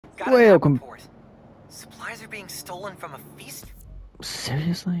Welcome. report. Supplies are being stolen from a feast.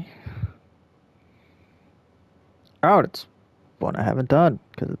 Seriously? Oh, it's one I haven't done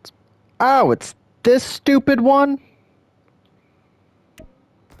because it's. Oh, it's this stupid one.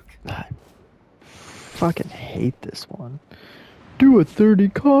 I fucking hate this one. Do a 30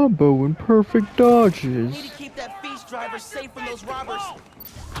 combo and perfect dodges. We need to keep that feast driver safe from those robbers.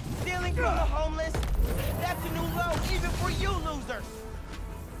 Stealing from the homeless? That's a new low, even for you losers.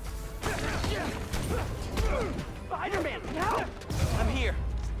 Spider-Man, help! I'm here.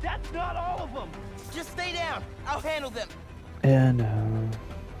 That's not all of them. Just stay down. I'll handle them. And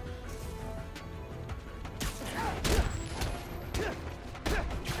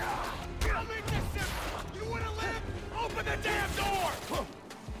You wanna live? Open the damn door!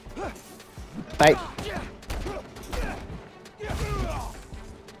 fight.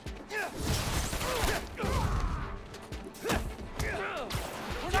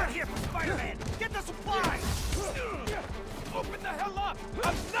 We're not here for Spider-Man. Get the supplies. Open the hell up!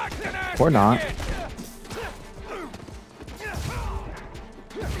 I'm not gonna ask Or not.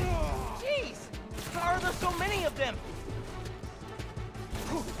 Jeez! How are there so many of them?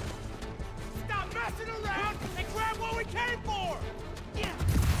 Stop messing around and grab what we came for!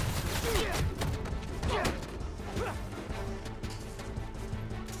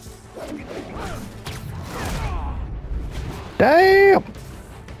 Damn. Who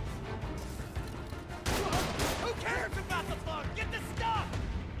cares about the bug? Get the stuff!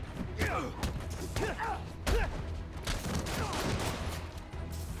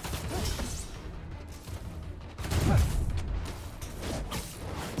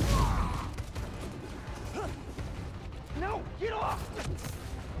 No! Get off!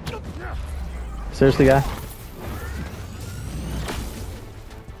 Seriously, guy.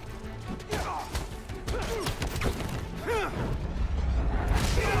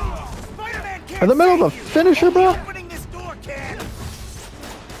 Spider-Man can't In the middle of save the you. finisher, bro. Opening this door can.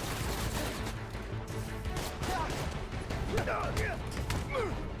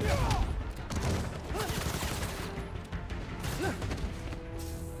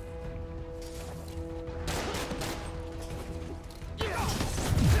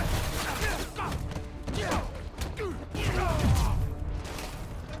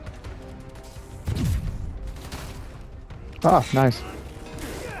 Oh, nice.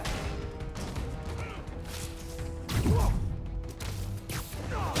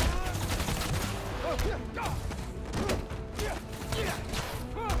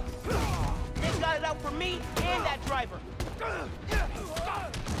 They got it out for me and that driver.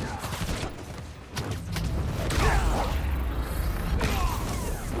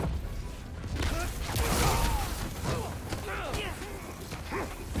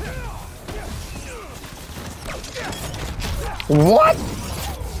 What?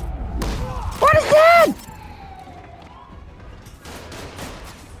 What is that?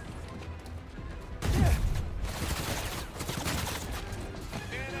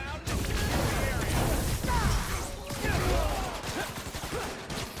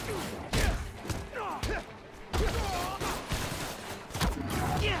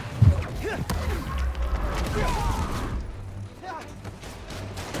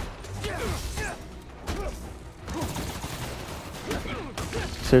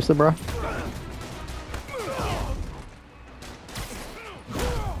 Seriously, bro?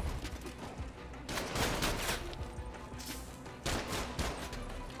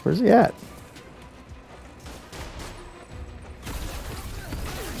 Where's he at?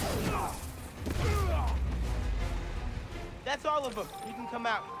 That's all of them. You can come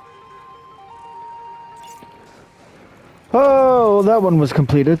out. Oh, that one was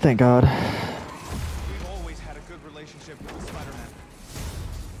completed, thank God. We've always had a good relationship with Spider-Man.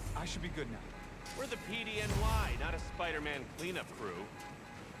 I should be good now. We're the PDNY, not a Spider-Man cleanup crew.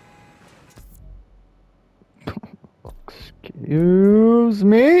 Excuse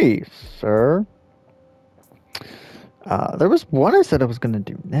me, sir. There was one I said I was gonna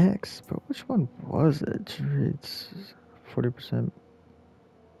do next, but which one was it? It's 40%.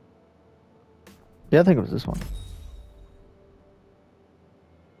 Yeah, I think it was this one.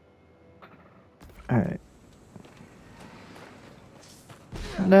 Alright.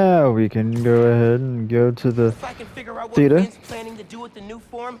 Now we can go ahead and go to the If I can figure out what theater. Finn's planning to do with the new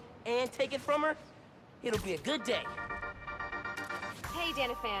form and take it from her, it'll be a good day. Hey,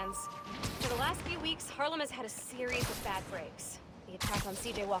 Dana fans. For the last few weeks, Harlem has had a series of bad breaks. The attack on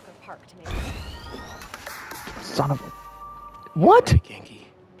C.J. Walker Park to make son of a... What? Genki.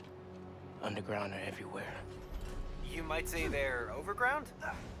 Underground are everywhere. You might say they're overground?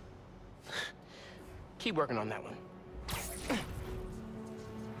 Keep working on that one.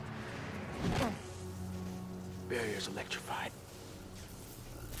 barrier's electrified.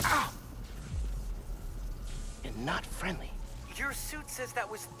 Ow! And not friendly. Your suit says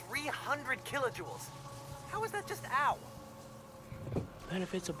that was 300 kilojoules. How is that just ow?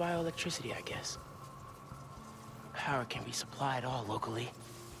 Benefits of bioelectricity, I guess. Power can be supplied all locally.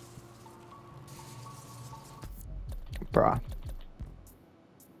 Bruh.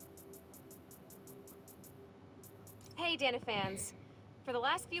 Hey, Dana fans. For the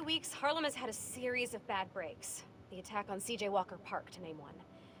last few weeks, Harlem has had a series of bad breaks. The attack on CJ Walker Park, to name one.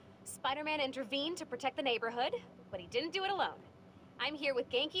 Spider-Man intervened to protect the neighborhood, but he didn't do it alone. I'm here with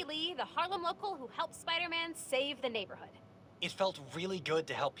Genki Lee, the Harlem local who helped Spider-Man save the neighborhood. It felt really good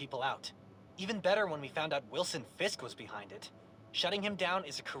to help people out. Even better when we found out Wilson Fisk was behind it. Shutting him down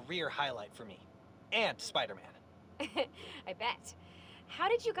is a career highlight for me. And Spider-Man. I bet. How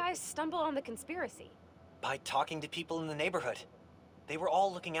did you guys stumble on the conspiracy? By talking to people in the neighborhood. They were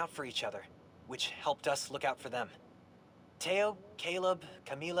all looking out for each other, which helped us look out for them. Teo, Caleb,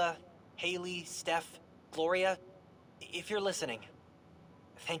 Camila, Haley, Steph, Gloria, if you're listening,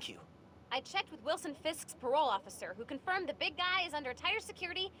 thank you. I checked with Wilson Fisk's parole officer, who confirmed the big guy is under tighter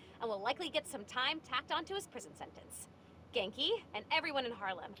security and will likely get some time tacked onto his prison sentence. Genki, and everyone in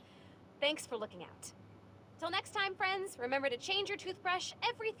Harlem, thanks for looking out. Till next time, friends, remember to change your toothbrush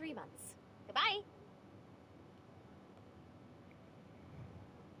every 3 months. Goodbye.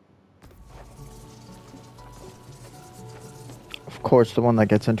 Of course, the one that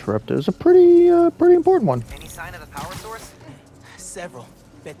gets interrupted is a pretty important one. Any sign of the power source? Several.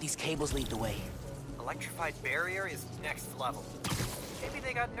 Bet these cables lead the way. Electrified barrier is next level. Maybe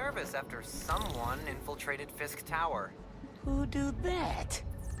they got nervous after someone infiltrated Fisk Tower. Who do that?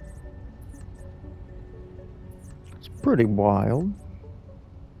 It's pretty wild.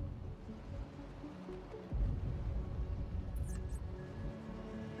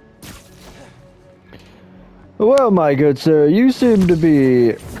 Well, my good sir, you seem to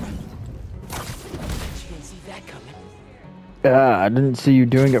be... Didn't see that coming. I didn't see you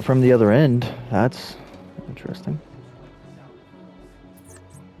doing it from the other end. That's interesting.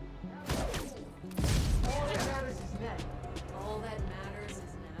 All that matters is now. All that matters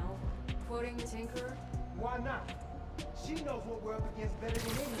is now. Quoting Tinker. Why not? She knows what we're up against better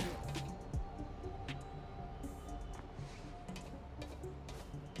than anyone.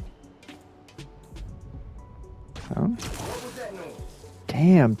 Oh. What was that noise?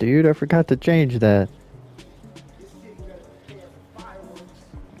 Damn, dude, I forgot to change that. This city better prepare for fireworks.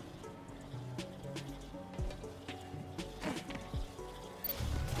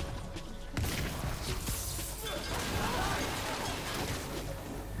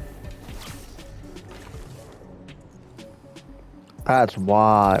 That's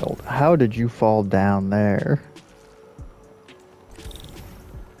wild. How did you fall down there?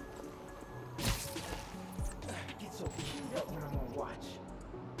 Get so beat up when I'm on watch.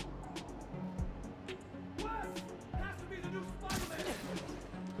 Has to be the new Spider-Man.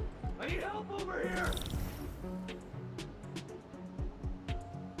 I need help over here.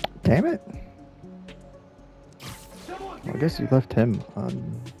 Damn it. Someone I guess you left him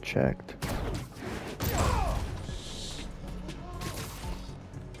unchecked.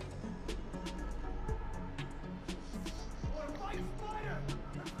 fight Spider.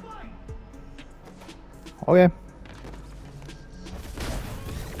 Let's fight. Okay.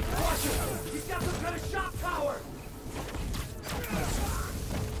 He's got some kind of shock power.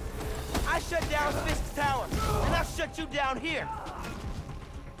 I shut down Fisk's Tower, and I'll shut you down here.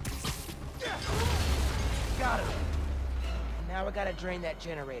 Got him. Now I gotta drain that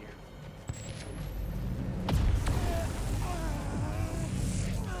generator.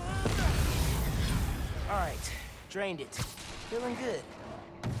 All right, drained it. Feeling good.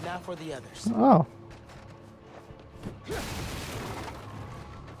 Now for the others. Oh.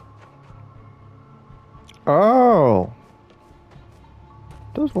 Oh.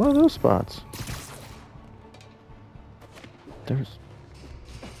 That was one of those spots. There's...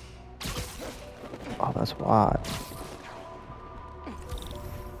 Oh, that's why.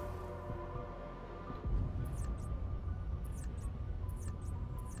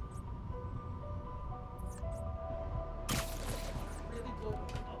 Really blew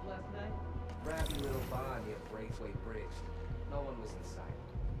up last night? Rappy little bar near Breakaway Bridge. No one was inside.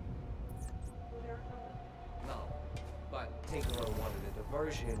 No, but Tinkerer wanted a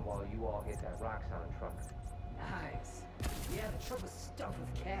diversion while you all hit that Roxxon truck. Nice. Yeah, the truck was stuffed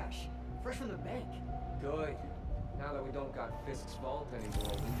with cash. Fresh from the bank. Good. Now that we don't got Fisk's vault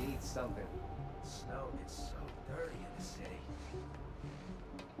anymore, we need something. Snow gets so dirty in the city.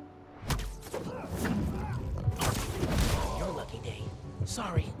 Your lucky day.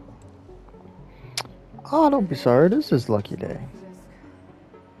 Sorry. Oh, don't be sorry. This is lucky day.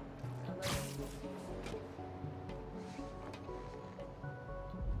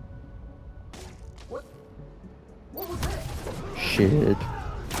 What was that? Shit.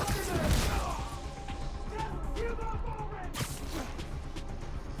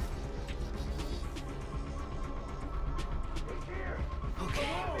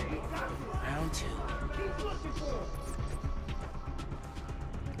 Round two.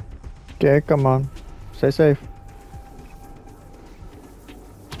 Okay, come on. Stay safe.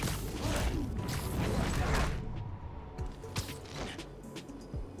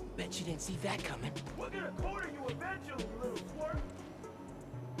 Bet you didn't see that coming. We're gonna corner you eventually, you little twerp.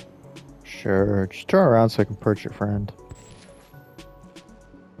 Sure. Just turn around so I can perch your friend.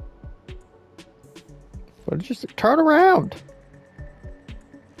 But just turn around.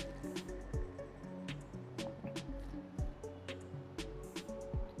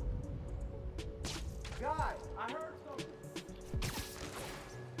 Guys, I heard something.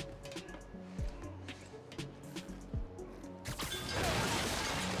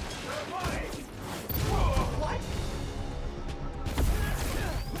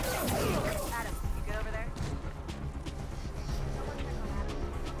 Adam, you good over there?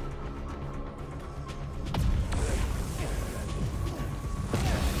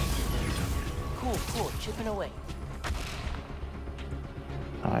 Cool, cool, chipping away.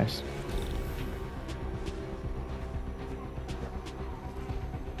 Nice.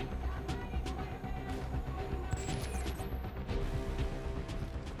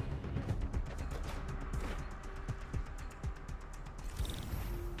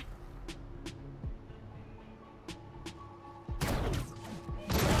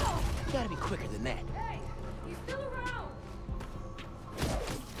 You gotta be quicker than that. Hey, he's still around.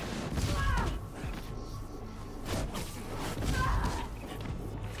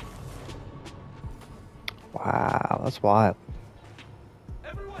 Wow, that's wild.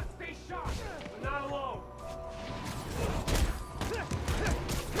 Everyone stay sharp. We're not alone.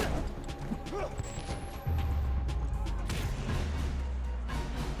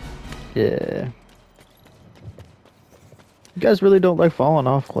 Yeah. You guys really don't like falling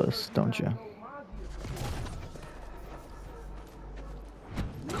off cliffs, don't you?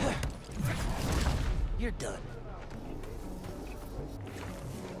 You're done.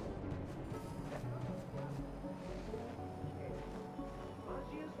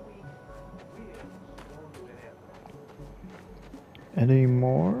 Any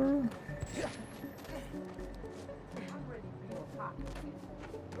more?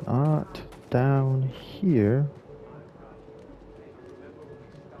 Not down here.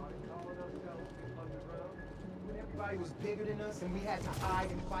 When everybody was bigger than us and we had to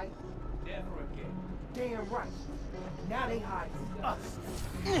hide and fight? Never again. Damn right. Now they hide from us.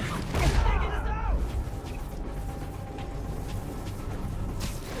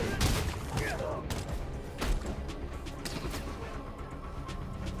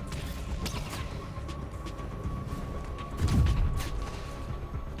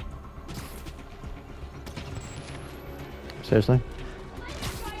 Seriously?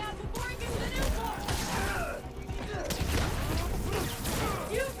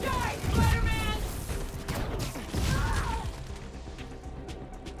 You die, Spider-Man!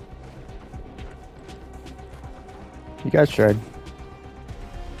 You guys tried.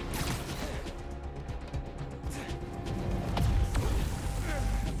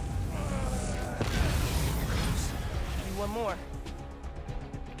 Maybe one more.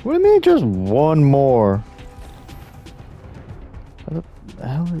 What do you mean just one more? What the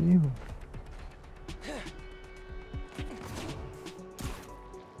hell are you?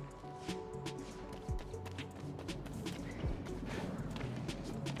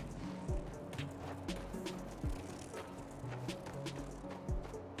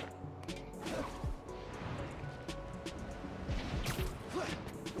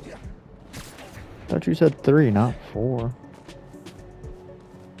 Thought you said 3, not 4.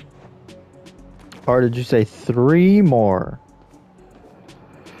 Or did you say 3 more?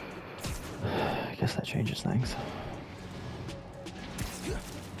 I guess that changes things.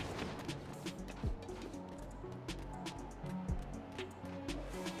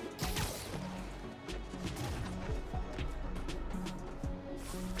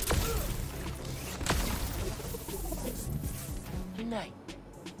 Good night.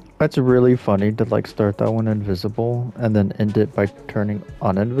 That's really funny to like start that one invisible and then end it by turning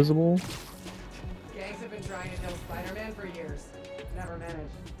uninvisible. Gangs have been trying to kill Spider-Man for years. Never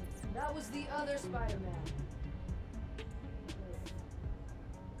managed. That was the other Spider-Man.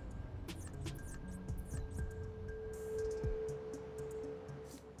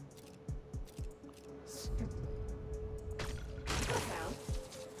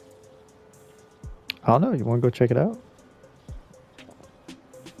 I don't know. You want to go check it out?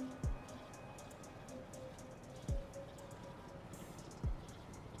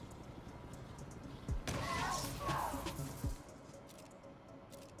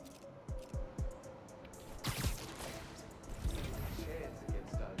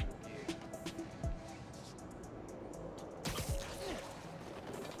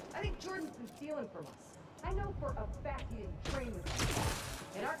 I think Jordan's been stealing from us. I know for a fact he didn't train with us.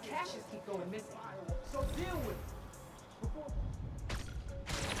 And our caches keep going missing. So deal with it. Before...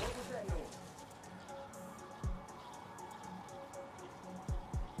 What was that noise?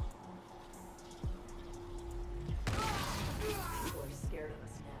 People are scared of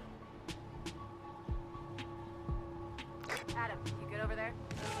us now. Adam, you good over there?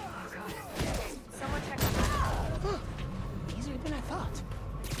 Oh, God. Someone check on that. Easier than I thought.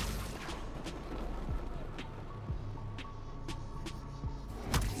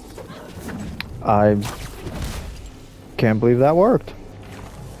 I can't believe that worked.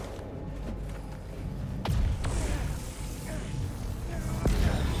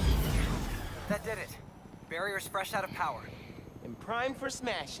 That did it. Barrier's fresh out of power. And prime for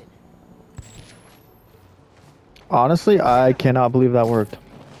smashing. Honestly, I cannot believe that worked.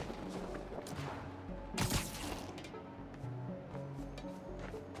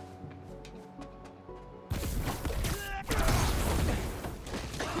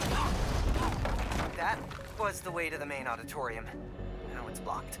 That was the way to the main auditorium. Now it's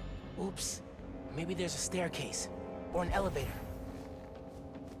blocked. Oops. Maybe there's a staircase. Or an elevator.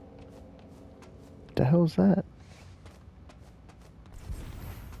 The hell's that?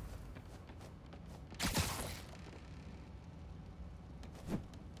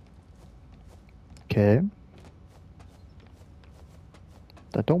 Okay.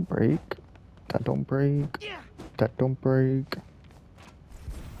 That don't break. That don't break. That don't break.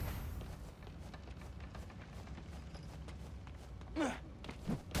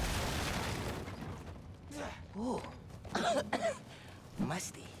 Ooh.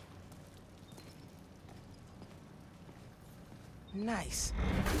 Musty. Nice.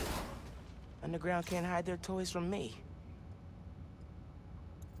 Underground can't hide their toys from me.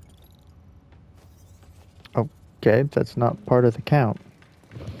 Okay, that's not part of the count.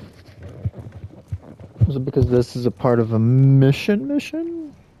 Is it because this is a part of a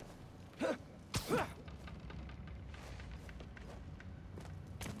mission?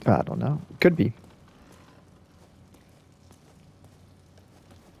 I don't know. Could be.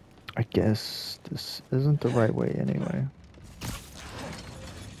 I guess this isn't the right way anyway.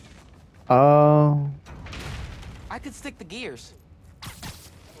 Oh. I could stick the gears.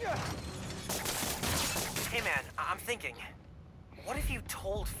 Hey man, I'm thinking. What if you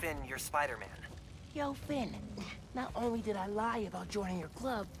told Finn you're Spider-Man? Yo, Finn. Not only did I lie about joining your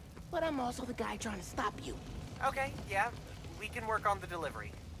club, but I'm also the guy trying to stop you. Okay, yeah. We can work on the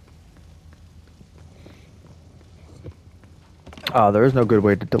delivery. There is no good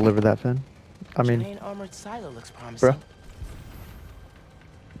way to deliver that, Finn. I mean, Giant armored silo looks promising. bruh.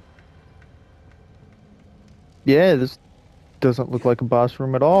 Yeah, this doesn't look like a boss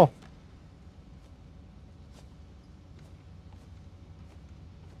room at all.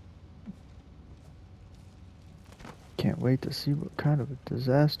 Can't wait to see what kind of a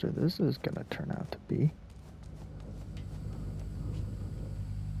disaster this is gonna turn out to be.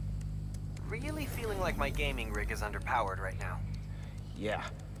 Really feeling like my gaming rig is underpowered right now. Yeah.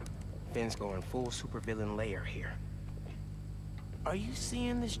 Finn's going full supervillain layer here. Are you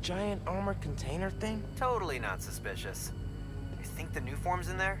seeing this giant armored container thing? Totally not suspicious. You think the new form's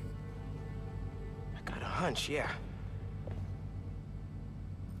in there? I got a hunch, yeah.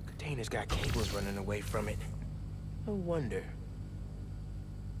 Container's got cables running away from it. No wonder.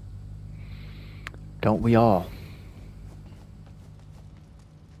 Don't we all?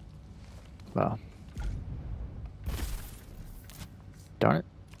 Well. Darn it.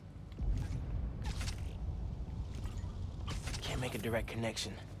 Can't make a direct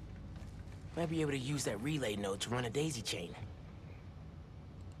connection. Might be able to use that relay node to run a daisy chain.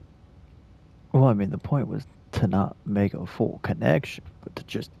 Well, I mean, the point was to not make a full connection, but to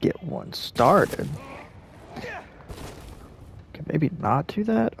just get one started. Okay, maybe not do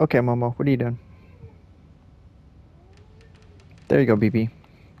that? Okay, Momo, what are you doing? There you go, BB.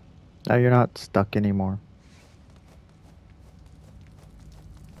 Now you're not stuck anymore.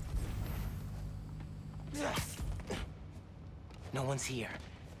 No one's here.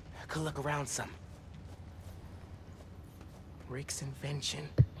 I could look around some. Rick's invention.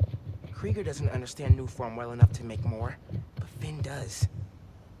 Krieger doesn't understand Nuform well enough to make more, but Finn does.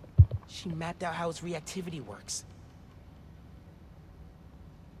 She mapped out how its reactivity works.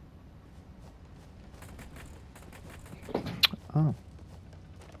 Oh.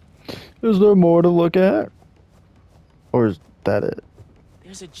 Is there more to look at? Or is that it?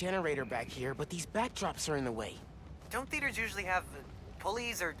 There's a generator back here, but these backdrops are in the way. Don't theaters usually have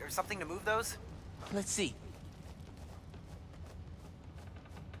pulleys or something to move those? Let's see.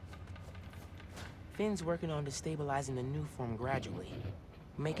 Finn's working on destabilizing the new form gradually,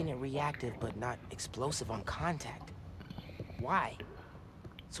 making it reactive but not explosive on contact. Why?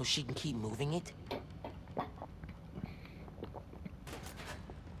 So she can keep moving it?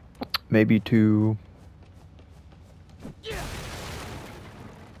 Maybe to...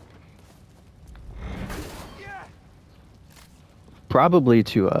 Probably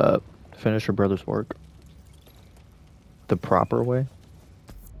to finish her brother's work the proper way.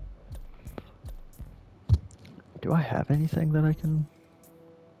 Do I have anything that I can...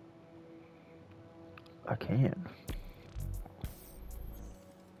 I can.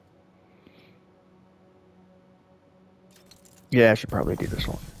 Yeah, I should probably do this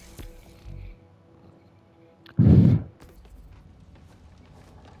one.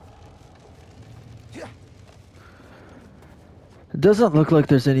 It doesn't look like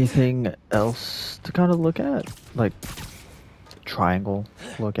there's anything else to kind of look at. Like, triangle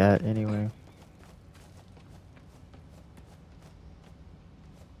look at anyway.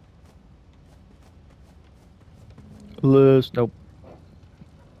 List, nope.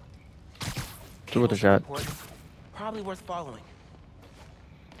 So with a shot. Probably worth following.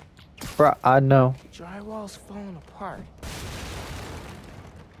 Bruh, I know. Drywall's falling apart.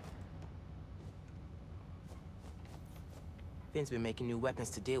 Finn's been making new weapons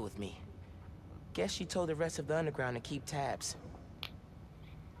to deal with me. Guess she told the rest of the underground to keep tabs.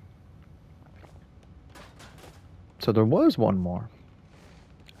 So there was one more.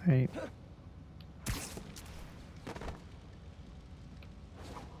 Right.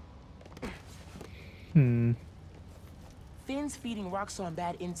 Finn's feeding Roxxon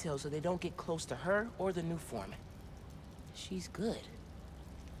bad intel so they don't get close to her or the new foreman. She's good.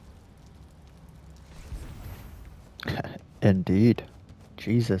 Indeed.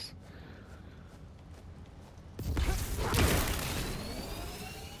 Jesus.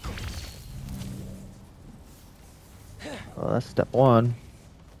 Well, that's step one.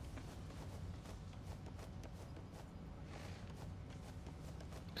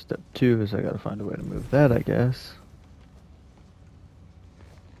 Step two is I gotta find a way to move that, I guess.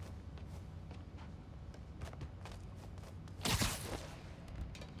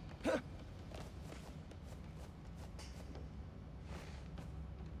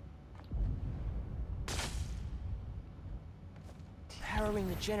 Powering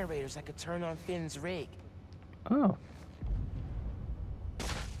the generators, I could turn on Finn's rig. Oh.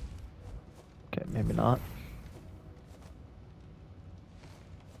 Okay, maybe not.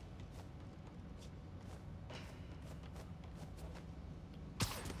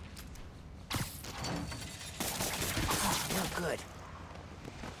 Real good.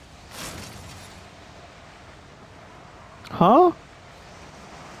 Huh?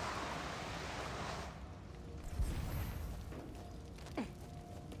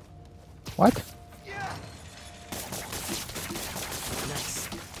 What? Nice.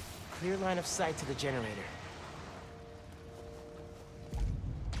 Clear line of sight to the generator.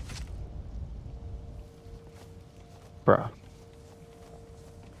 Bruh.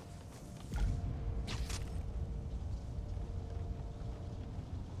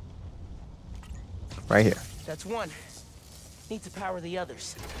 Right here. That's one. Need to power the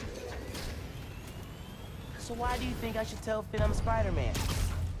others. So why do you think I should tell Finn I'm Spider-Man?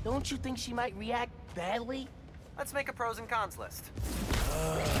 Don't you think she might react badly? Let's make a pros and cons list.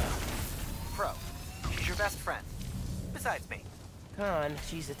 Pro, she's your best friend. Besides me. Con,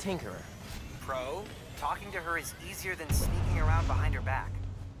 she's a tinkerer. Pro, talking to her is easier than sneaking around behind her back.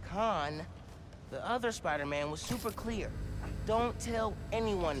 Con, the other Spider-Man was super clear. Don't tell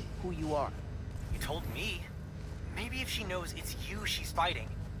anyone who you are. You told me. Maybe if she knows it's you she's fighting,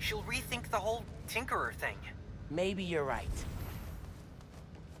 she'll rethink the whole Tinkerer thing. Maybe you're right.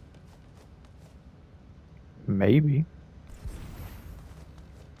 Maybe.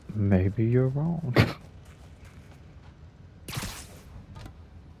 Maybe you're wrong.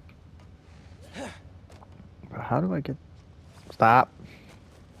 But how do I get... Stop.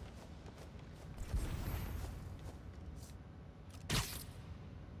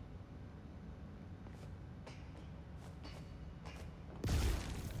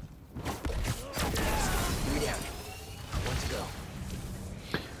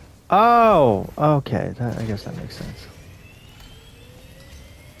 Oh, okay. I guess that makes sense.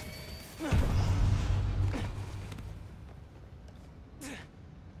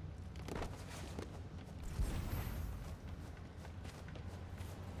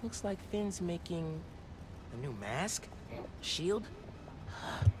 Looks like Finn's making a new mask? Shield?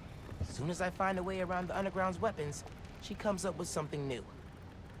 As soon as I find a way around the Underground's weapons, she comes up with something new.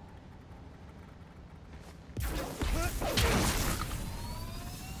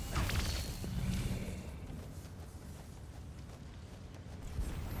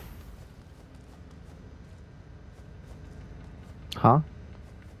 Huh?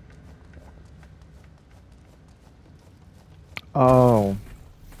 Oh.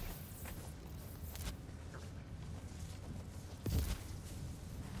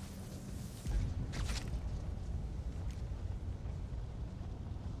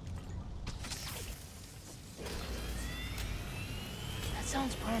 That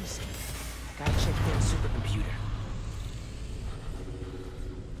sounds promising. Gotta check Finn's supercomputer.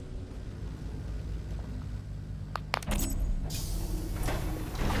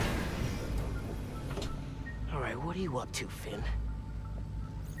 Alright, what are you up to, Finn?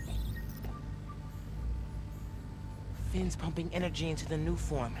 Finn's pumping energy into the new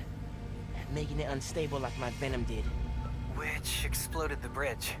form, making it unstable like my venom did. Which exploded the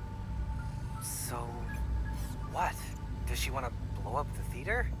bridge. So, what? Does she want to blow up the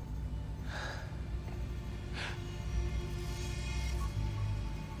theater?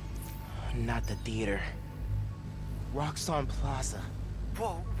 Not the theater. Roxxon Plaza.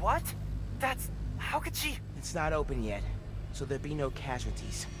 Whoa, what? How could she? It's not open yet, so there'll be no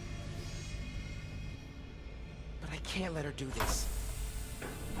casualties. But I can't let her do this.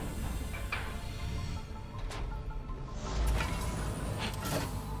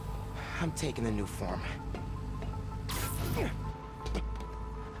 I'm taking the new form.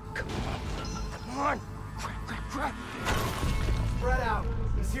 Come on! Crap! Spread out.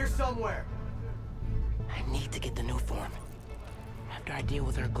 He's here somewhere. I need to get the new form. After I deal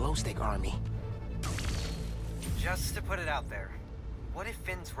with her glow stick army. Just to put it out there, what if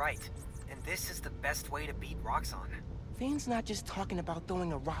Finn's right, and this is the best way to beat Roxxon? Finn's not just talking about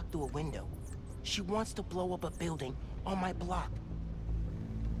throwing a rock through a window. She wants to blow up a building on my block.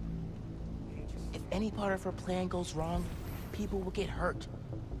 If any part of her plan goes wrong, people will get hurt.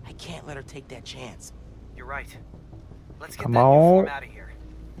 I can't let her take that chance. You're right. Let's get Come that new on. form out of here.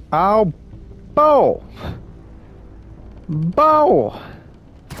 Ow! Bow! Bow!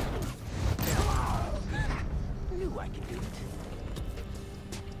 Knew I could do it.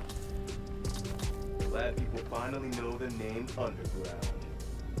 Glad people finally know the name Underground.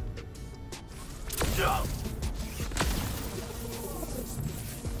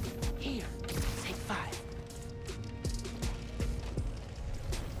 Here, take 5.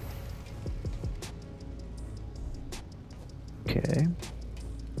 Okay.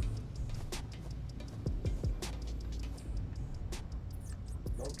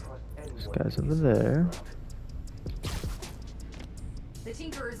 This guy's over there. The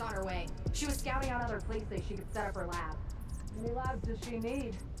Tinker is on her way. She was scouting out other places she could set up her lab. How many labs does she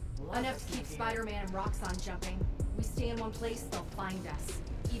need? Enough to keep Spider-Man and Roxxon jumping. We stay in one place, they'll find us.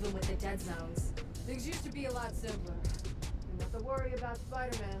 Even with the dead zones. Things used to be a lot simpler. Didn't have to worry about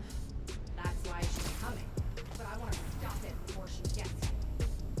Spider-Man. That's why she's coming. But I want to stop it before she gets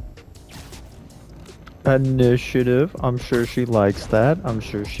here. Initiative. I'm sure she likes that. I'm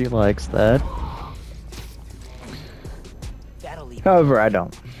sure she likes that. That'll leave. However, I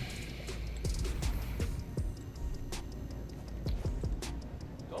don't.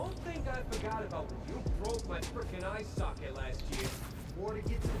 Don't think I forgot about when you broke my frickin' eye socket last year. Or to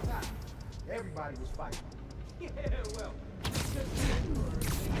get to the top. Everybody was fighting. Yeah, well, just playing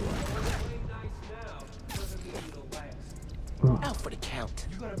nice now doesn't mean it'll last. Out for the count.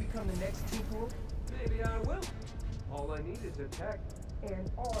 You gonna become the next Tinkerer? Maybe I will. All I need is a tech.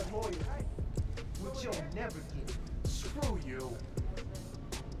 And all loyalty. Which you'll never get. Screw you.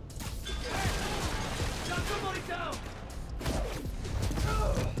 Shut somebody down!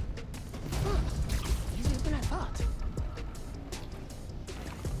 Easier than I thought.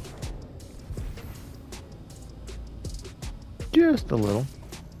 Just a little.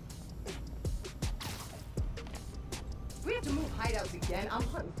 We have to move hideouts again. I'm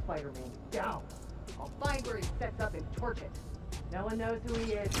hunting Spider-Man down. I'll find where he sets up and torch it. No one knows who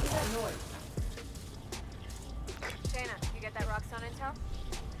he is. That noise. Shayna, you get that Roxxon intel?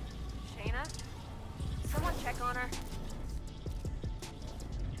 Shayna? Someone check on her.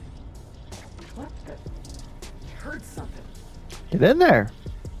 What the? I heard something. Get in there.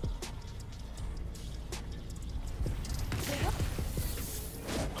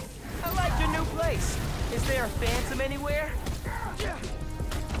 I like your new place. Is there a phantom anywhere?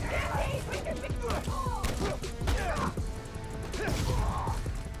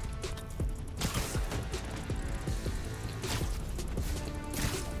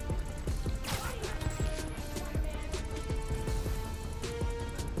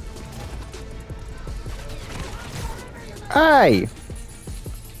 Hey! I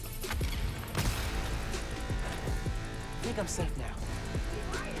think I'm safe now.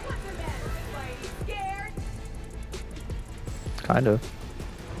 Kind of.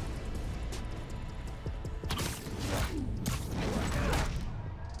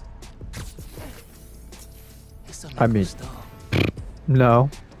 I mean, no.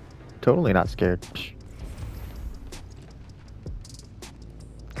 Totally not scared. Psh.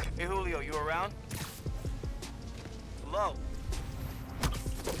 Hey, Julio, you around? Hello?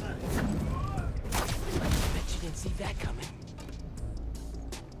 Bet you didn't see that coming.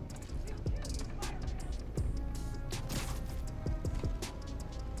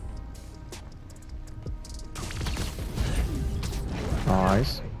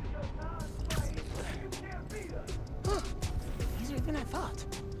 Nice. Easier than I thought.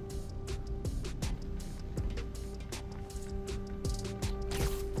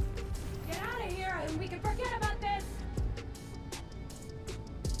 Get out of here and we can forget about this!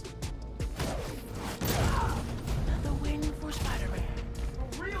 Another win for Spider-Man. A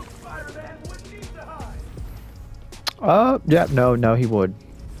real Spider-Man wouldn't need to hide. Yeah, no, he would.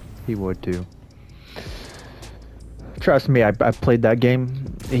 He would too. Trust me, I played that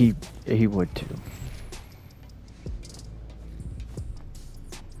game. He would too.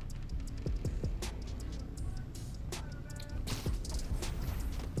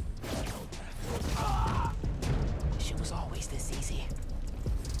 Wish it was always this easy.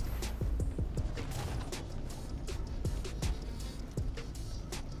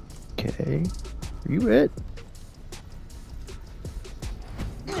 Okay. Are you it?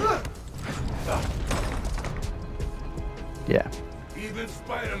 Yeah. Even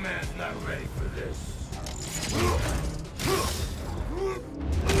Spider-Man's not ready for this.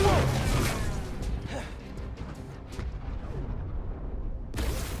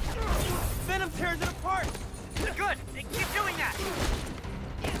 Venom tears it apart! Good! Keep doing that!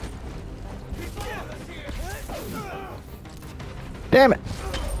 Damn it!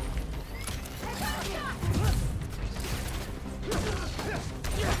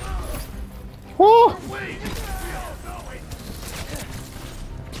 Whoa!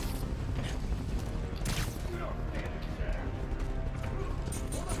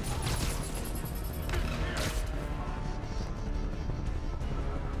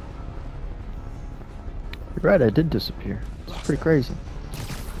 You're right, I did disappear. It's pretty crazy.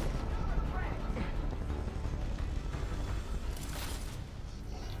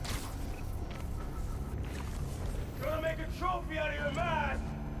 Gonna make a trophy out of your mask.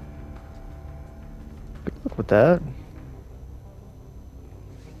 Good luck with that.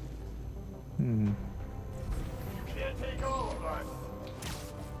 Hmm. You can't take all of us.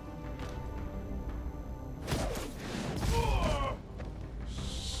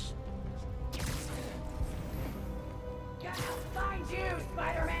 Gotta find you,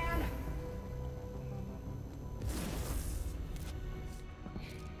 Spider-Man!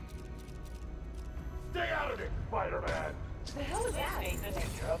 Stay out of it, Spider-Man. The hell is that? The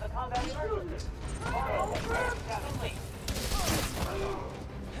nature of the combat emergency.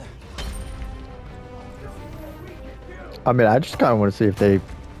 I mean, I just kind of want to see if they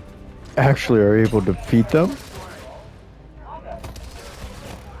actually are able to defeat them.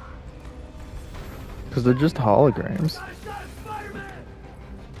 Because they're just holograms.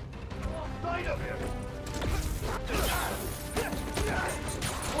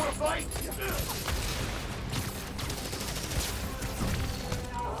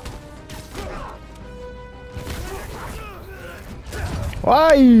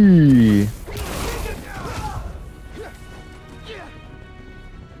 Why?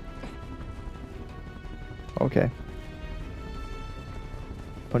 Okay.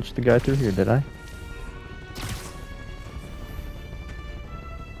 Punched the guy through here, did I?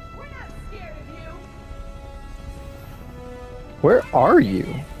 We're not scared of you! Where are you?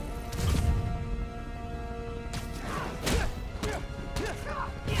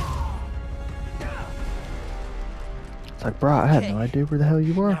 It's like, bro, I had no idea where the hell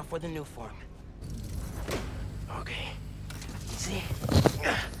you were. Now for the new form. Okay. Easy.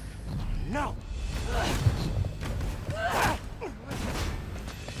 No.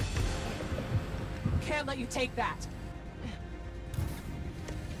 Can't let you take that!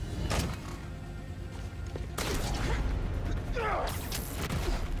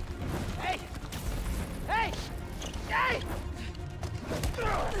 Hey! Hey! Hey!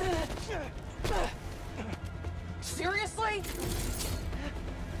 Seriously?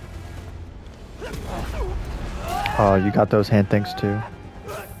 Oh, you got those hand things too.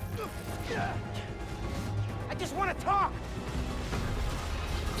 I just want to talk.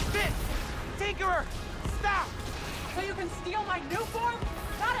 Vince! Tinkerer! Stop! So you can steal my new form?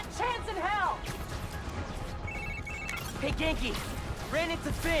 Not a chance in hell! Hey, Genki. Ran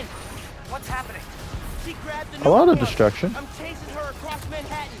into Finn. What's happening? She grabbed the A new lot of form. destruction. I'm chasing her across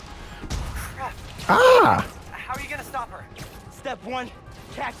Manhattan. Ah! How are you gonna stop her? Step 1,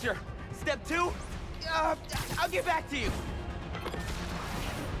 catch her. Step 2, I'll get back to you.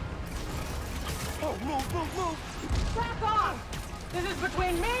 Oh, move. Back off! This is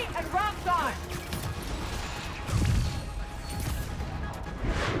between me and Roxxon!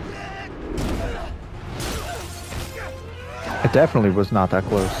 It definitely was not that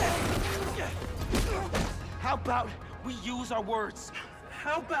close. How about we use our words?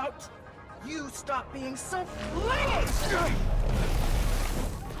 How about you stop being so flingy?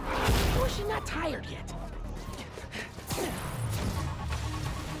 Or is she not tired yet?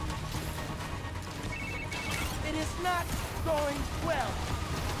 It is not going well.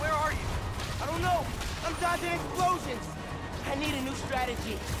 Where are you? I don't know. I'm dodging explosions. I need a new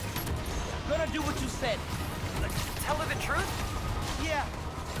strategy. Gonna do what you said. Tell her the truth? Yeah,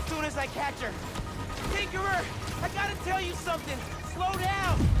 as soon as I catch her. Tinkerer, I gotta tell you something. Slow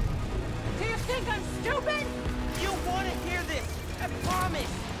down. Do you think I'm stupid? You want to hear this. I promise.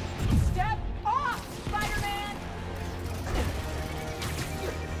 Step off, Spider-Man!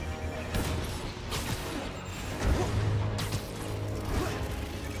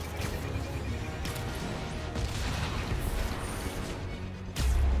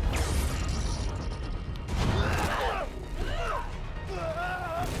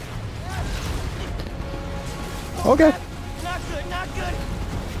 Okay. Not good.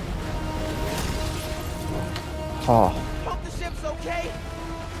 Oh. Hope the ship's okay.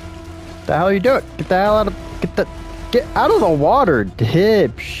 The hell you doing? Get the hell out of get out of the water,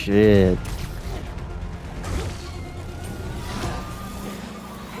 dipshit.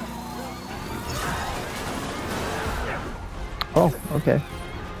 Oh, okay.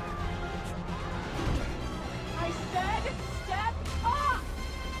 I said step off!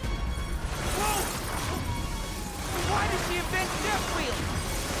 Whoa! Why did she invent step wheels?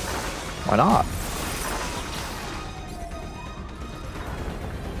 Why not?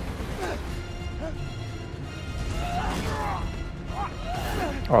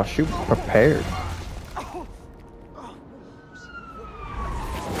 Oh shoot, prepared.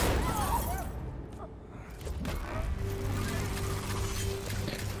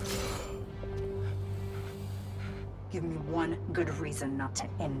 Give me one good reason not to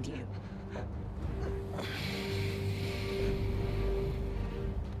end you.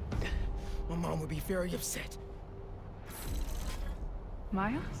 My mom would be very upset.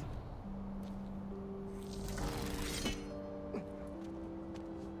 Miles?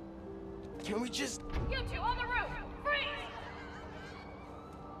 Can we just... You two on the roof! Freeze!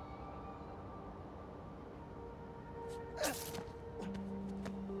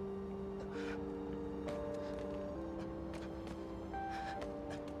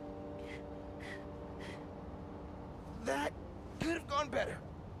 That could have gone better.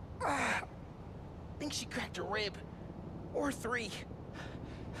 I think she cracked a rib. Or 3.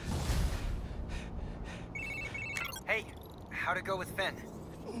 Hey, how'd it go with Finn?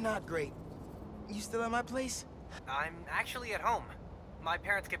 Not great. You still at my place? I'm actually at home. My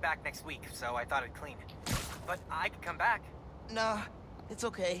parents get back next week, so I thought I'd clean. But I could come back. Nah, it's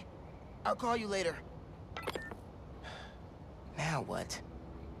okay. I'll call you later. Now what?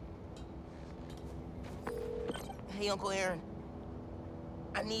 Hey, Uncle Aaron.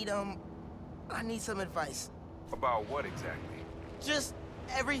 I need some advice. About what exactly? Just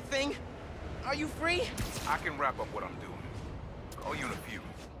everything. Are you free? I can wrap up what I'm doing. Call you in a few.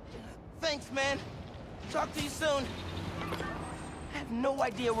 Thanks, man. Talk to you soon. I have no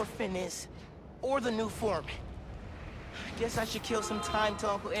idea where Finn is. Or the new form. I guess I should kill some time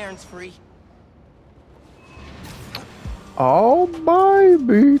till Uncle Aaron's free. Oh,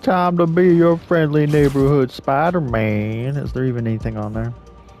 baby, time to be your friendly neighborhood Spider-Man. Is there even anything on there?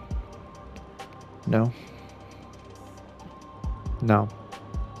 No. No.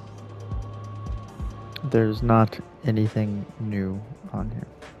 There's not anything new on here.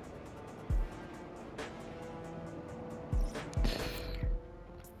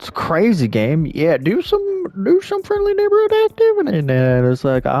 It's a crazy game. Yeah, do some friendly neighborhood activity, and it's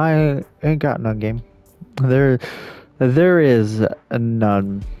like I ain't got none game. There is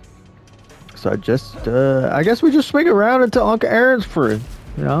none. So I guess we just swing around until Uncle Aaron's free.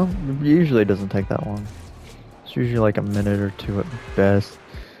 You know, it usually doesn't take that long. It's usually like a minute or two at best.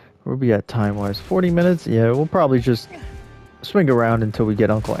 We'll be at time-wise 40 minutes. Yeah, we'll probably just swing around until we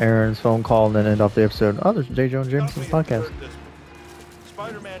get Uncle Aaron's phone call and then end off the episode. Oh, there's J. Jonah Jameson's podcast.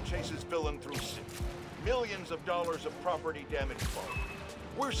 Spider-Man chases villain through city. millions of dollars of property damage followed.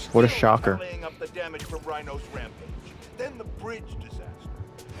 We're What a still shocker. tallying up the damage from Rhino's rampage. Then the bridge disaster.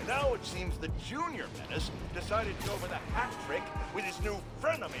 And now it seems the Junior Menace decided to go for the hat trick with his new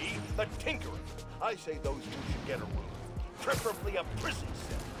frenemy, the Tinkerer. I say those two should get a room, preferably a prison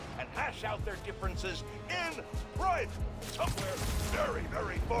cell, and hash out their differences in private, somewhere very,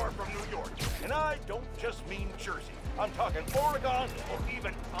 very far from New York. And I don't just mean Jersey. I'm talking Oregon or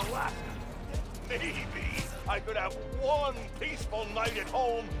even Alaska. Maybe I could have one peaceful night at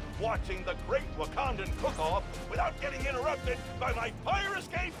home watching the Great Wakandan Cook-Off without getting interrupted by my fire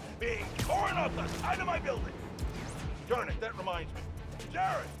escape being torn off the side of my building. Darn it, that reminds me.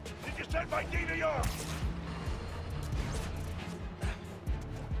 Jared, did you send my DVR?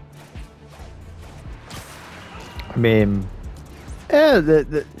 I mean,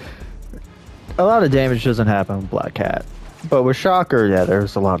 a lot of damage doesn't happen with Black Cat, but with Shocker, yeah,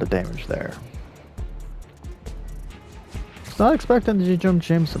 there's a lot of damage there. Not expecting the G. Jonah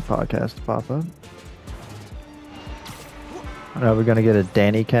Jameson podcast to pop up. Are we gonna get a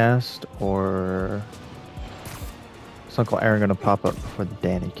Danny cast, or is Uncle Aaron gonna pop up for the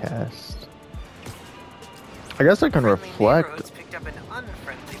Danny cast? I guess I can reflect. Picked up an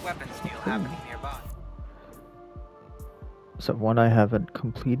unfriendly weapons deal happening nearby. So one I haven't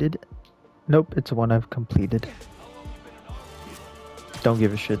completed. Nope, it's one I've completed. Don't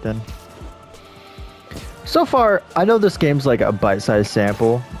give a shit then. So far, I know this game's like a bite-sized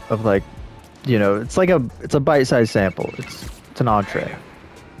sample of like, you know, it's a bite-sized sample. It's an entree.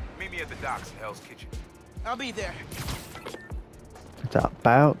 Meet me at the docks in Hell's Kitchen. I'll be there. It's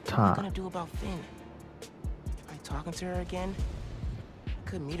about What am I time. gonna do about Finn? Am I talking to her again? I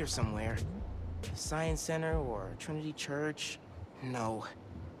could meet her somewhere. The Science Center or Trinity Church. No.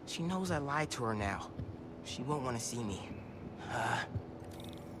 She knows I lied to her now. She won't want to see me.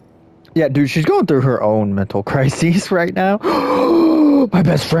 Yeah, dude, she's going through her own mental crises right now. My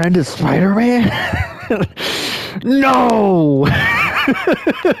best friend is Spider-Man? No!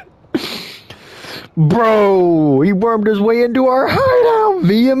 Bro, he wormed his way into our hideout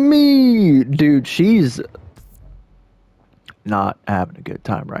via me. Dude, she's not having a good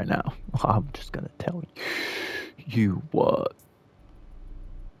time right now. I'm just gonna tell you what.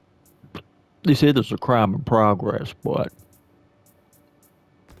 They say there's a crime in progress, but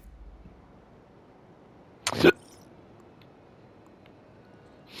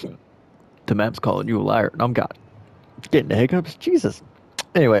the map's calling you a liar, and I'm getting the hiccups. Jesus.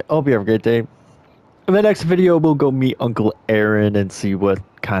 Anyway, hope you have a great day. In the next video, we'll go meet Uncle Aaron and see what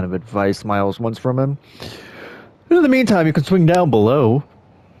kind of advice Miles wants from him. In the meantime, you can swing down below.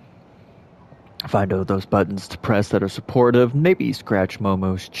 Find out those buttons to press that are supportive. Maybe scratch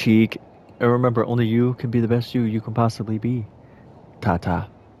Momo's cheek. And remember, only you can be the best you can possibly be. Ta-ta.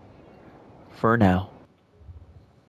 For now.